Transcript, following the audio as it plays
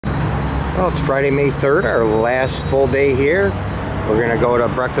Well, it's Friday, May 3rd, our last full day here. We're going to go to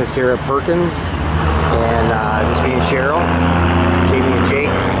breakfast here at Perkins. And just me and Cheryl, Jamie and Jake.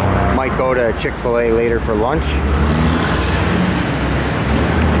 Might go to Chick-fil-A later for lunch.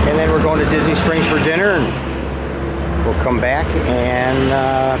 And then we're going to Disney Springs for dinner. And we'll come back and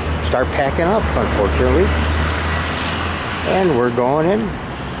start packing up, unfortunately. And we're going in.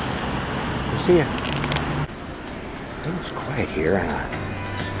 We'll see ya. It's quiet here on a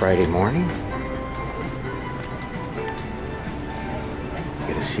Friday morning.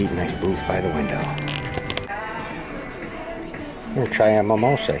 Get a seat, nice booth by the window. I'm gonna try a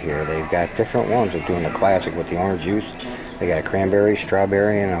mimosa here. They've got different ones. They're doing the classic with the orange juice. They got a cranberry,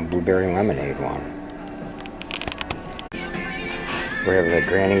 strawberry, and a blueberry lemonade one. We have the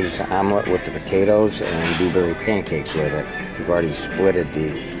Granny's omelet with the potatoes and blueberry pancakes with it. We've already splitted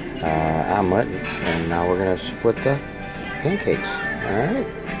the omelet, and now we're gonna split the pancakes. All right.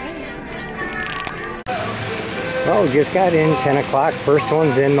 Well, we just got in 10 o'clock. First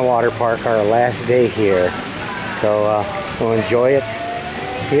one's in the water park, our last day here. So we'll enjoy it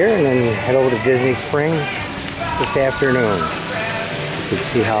here and then head over to Disney Springs this afternoon. You can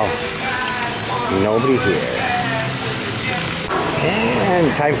see how nobody here.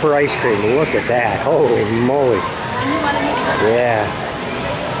 And time for ice cream. Look at that. Holy moly. Yeah.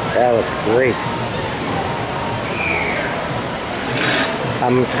 That looks great.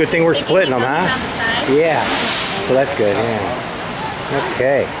 Good thing we're splitting them, huh? Yeah. So that's good, yeah.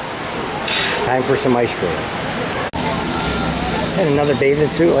 Okay. Time for some ice cream. And another bathing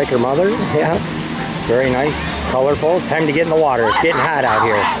suit like her mother. Yeah. Very nice. Colorful. Time to get in the water. It's getting hot out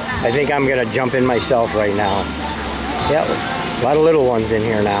here. I think I'm going to jump in myself right now. Yep. A lot of little ones in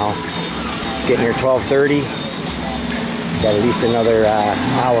here now. Getting here 12:30. Got at least another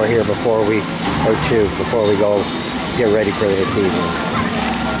hour here before we, or two, before we go get ready for this evening.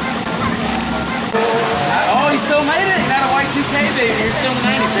 Oh, you still made it? Not a Y2K baby. You're still in the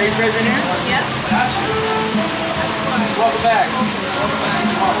 90s. Are you right in here? Yep. Welcome back.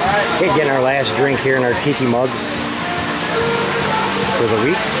 All right. Okay, getting our last drink here in our tiki mugs for the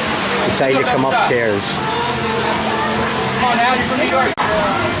week. Decided to come upstairs. Come on now, you're from New York.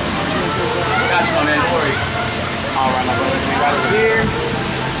 Gotcha, my man. No worries. All right, my brother. Be right over here.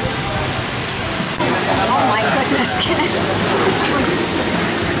 Oh my goodness, kid.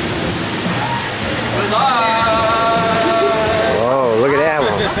 Oh, look at that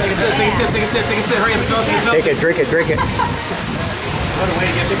one. Take a sip, take a sip, take a sip, take a sip. Hurry up, smoke, smoke. Take it, drink it, drink it. What a way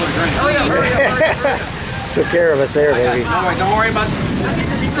to get people to drink. Hurry up, hurry up, hurry up. Took care of us there, baby. Don't worry about it.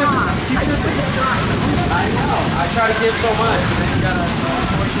 Keep sipping. Keep sipping. I know. I try to give so much, and then you gotta,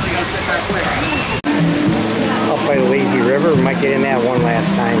 unfortunately, gotta sit back quick. Up by the lazy river. We might get in that one last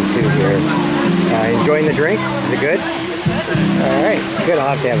time too here. Enjoying the drink? Is it good? All right, good.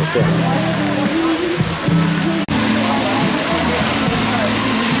 I'll have to have a sip.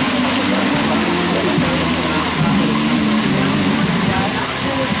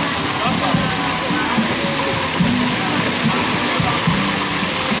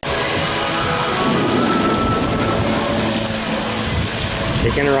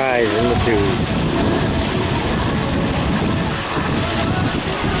 Taking a ride in the tube.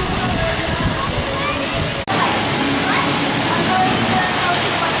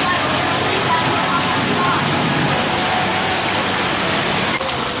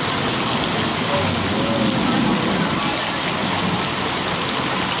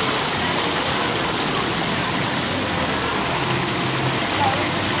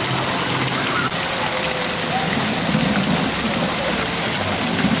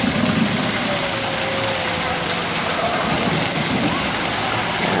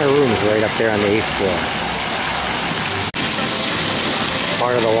 Our room's right up there on the 8th floor.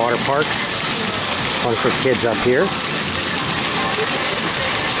 Part of the water park. Fun for kids up here.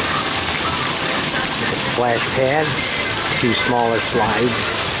 A splash pad. 2 smaller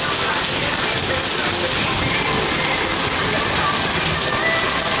slides.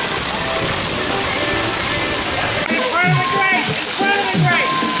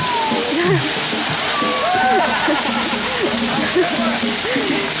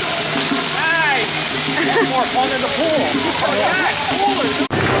 More fun than the pool.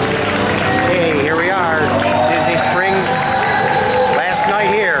 Hey, here we are, Disney Springs. Last night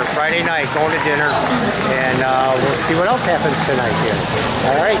here, Friday night, going to dinner, and we'll see what else happens tonight here.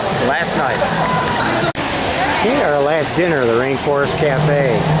 All right, last night. Okay, our last dinner, the Rainforest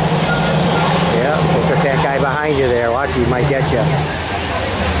Cafe. Yeah, look at that guy behind you there. Watch, he might get you.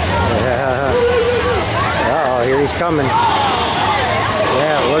 Uh-oh, here he's coming.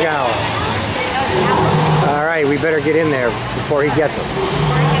 Yeah, look out. All right, we better get in there before he gets us.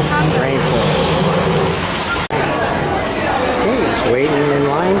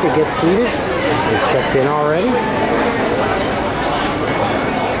 get seated. We're checked in already.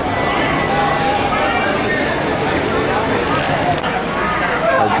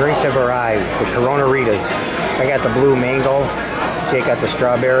 Our drinks have arrived. The Corona-ritas. I got the blue mango. Jake got the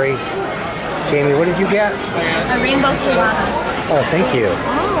strawberry. Jamie, what did you get? A rainbow chihuahua. Oh, thank you.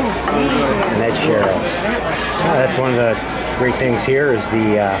 Oh, thank you. And that's Cheryl's. Oh, that's one of the great things here is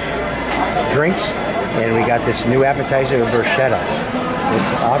the drinks. And we got this new appetizer, the bruschetta.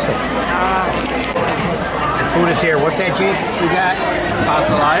 It's awesome. The food is here. What's that, Jake? We got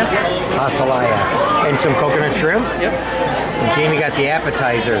Pastelaya. pastelaya and some coconut shrimp. Yep. And Jamie got the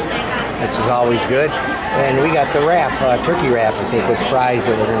appetizer, which is always good. And we got the wrap, turkey wrap, I think, with fries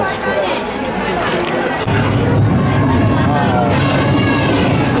that we're going to split.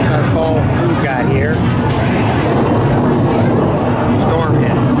 Our full food got here. Storm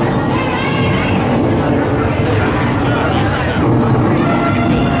hit.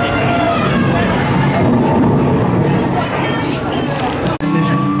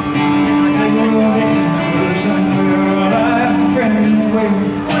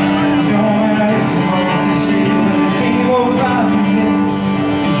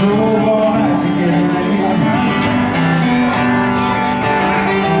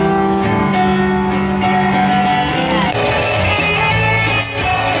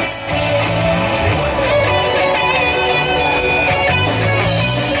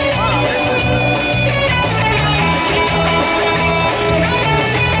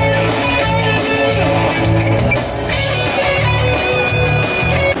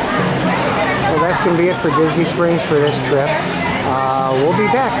 That's going to be it for Disney Springs for this trip. We'll be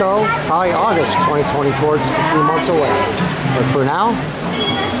back though, probably August 2024, just a few months away. But for now,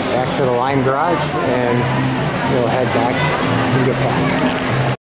 back to the Lime Garage and we'll head back and get back.